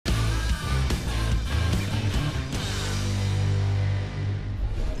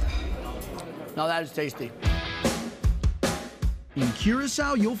Now that is tasty. In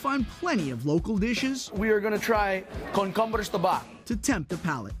Curacao, you'll find plenty of local dishes. We are gonna try concombre staba. To tempt the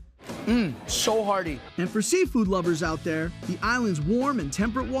palate. So hearty. And for seafood lovers out there, the island's warm and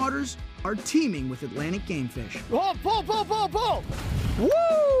temperate waters are teeming with Atlantic game fish. Oh, pull!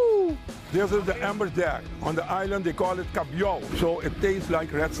 Woo! This is the amberjack. On the island, they call it cabiao, so it tastes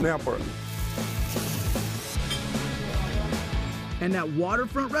like red snapper. And at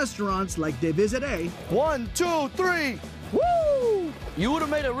waterfront restaurants like de Visserij, 1, 2, 3. Woo! You would have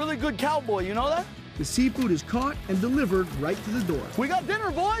made a really good cowboy, you know that? the seafood is caught and delivered right to the door. We got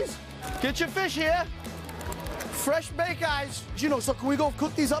dinner, boys. Get your fish here. Fresh bake eyes. Gino, so can we go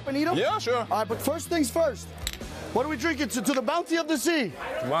cook these up and eat them? Yeah, sure. All right, but first things first. What are we drinking? To the bounty of the sea.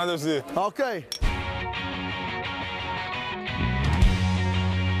 Bounty of the sea. Okay.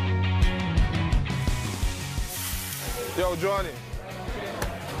 Yo, Johnny.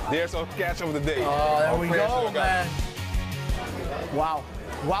 There's our catch of the day. Oh, there Our we fish go, we got. man. Wow.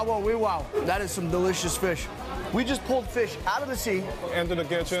 Wow. That is some delicious fish. We just pulled fish out of the sea. Into the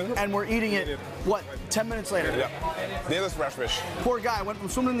kitchen. And we're eating it, what, 10 minutes later? Yeah. This is fresh fish. Poor guy went from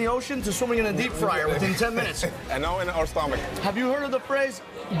swimming in the ocean to swimming in a deep fryer within 10 minutes. And now in our stomach. Have you heard of the phrase,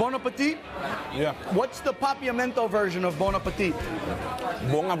 bon appetit? Yeah. What's the papiamento version of bon appetit?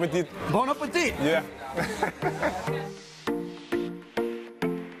 Bon appetit. Bon appetit. Yeah.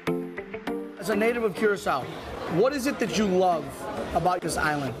 As a native of Curacao, what is it that you love about this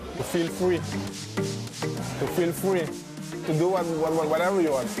island? To feel free. To feel free. To do whatever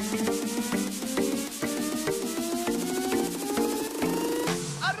you want.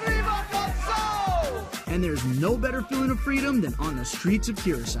 Arriba, Gonzo! And there's no better feeling of freedom than on the streets of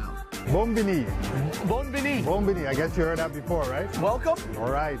Curacao. Bon Bini. Bon Bini. Bon Bini. I guess you heard that before, right? Welcome.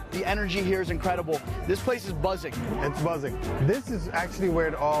 All right. The energy here is incredible. This place is buzzing. It's buzzing. This is actually where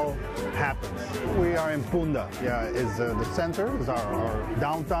it all happens. We are in Punda. Yeah, is the center, is our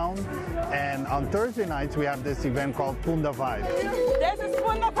downtown. And on Thursday nights, we have this event called Punda Vibes. This is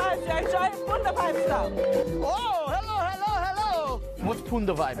Punda Vibes. You enjoy Punda Vibes now. Oh, hello. What's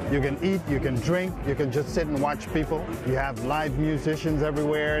Punda Vibe? You can eat, you can drink, you can just sit and watch people. You have live musicians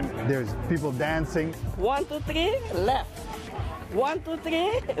everywhere. There's people dancing. 1, 2, 3, left. 1, 2,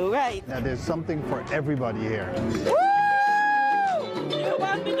 3, right. Now, there's something for everybody here. Woo! You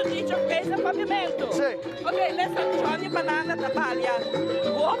want me to teach you praise and pavimento? Si. Okay, listen. Johnny Banana Tapalia.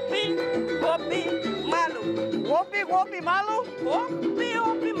 Wopi, wopi, malu. Wopi, malo? Wopi,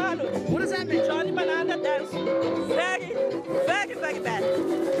 wopi, malu. What does that mean? Johnny Banana dance. Very, very, very bad.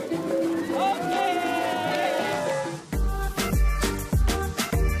 Okay.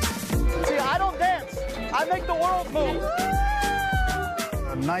 See, I don't dance. I make the world move.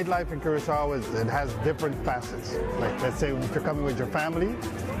 Nightlife in Curacao it has different facets. Like, let's say if you're coming with your family,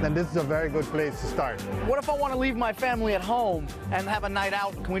 then this is a very good place to start. What if I want to leave my family at home and have a night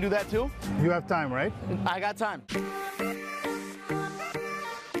out? Can we do that too? You have time, right? I got time.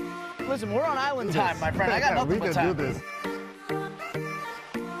 Listen, we're on island time, my friend. I got nothing but time. We can do this.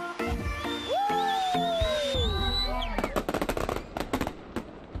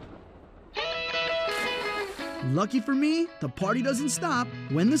 Lucky for me, the party doesn't stop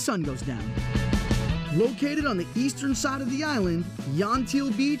when the sun goes down. Located on the eastern side of the island,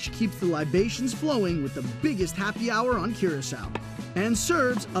 Yantil Beach keeps the libations flowing with the biggest happy hour on Curacao and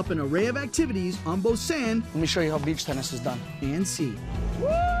serves up an array of activities on both sand Let me show you how beach tennis is done. and sea.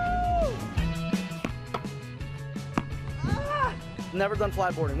 Never done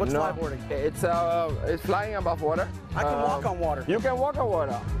flyboarding. What's flyboarding? It's flying above water. I can walk on water. You can walk on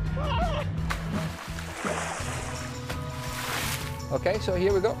water. Okay, so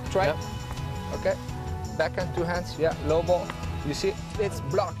here we go. Try it. Okay. Backhand, 2 hands. Yeah, low ball. You see, it's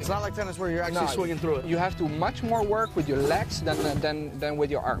blocking. It's not like tennis where you're actually swinging through it. You have to much more work with your legs than with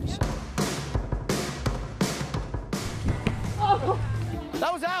your arms. Oh,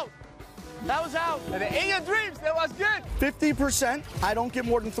 that was out. That was out. And in your dreams, that was good. 50%, I don't get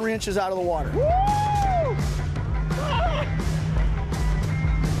more than 3 inches out of the water.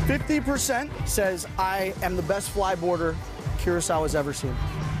 50% says I am the best flyboarder Curacao has ever seen.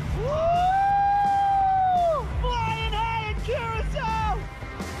 Woo! Flying high in Curacao!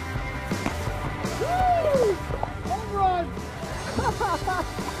 Woo! Home run!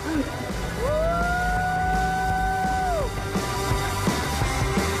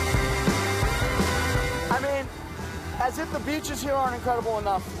 I mean, as if the beaches here aren't incredible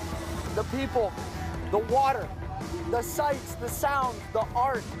enough. The people, the water, the sights, the sound, the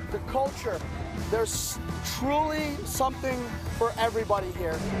art, the culture. There's truly something for everybody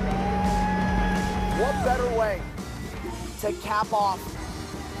here. What better way to cap off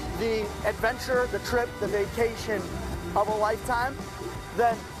the adventure, the trip, the vacation of a lifetime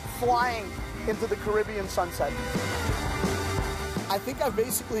than flying into the Caribbean sunset. I think I've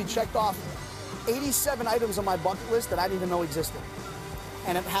basically checked off 87 items on my bucket list that I didn't even know existed.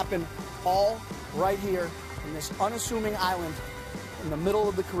 And it happened all right here in this unassuming island in the middle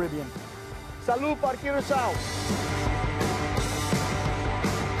of the Caribbean. Salud para Curacao!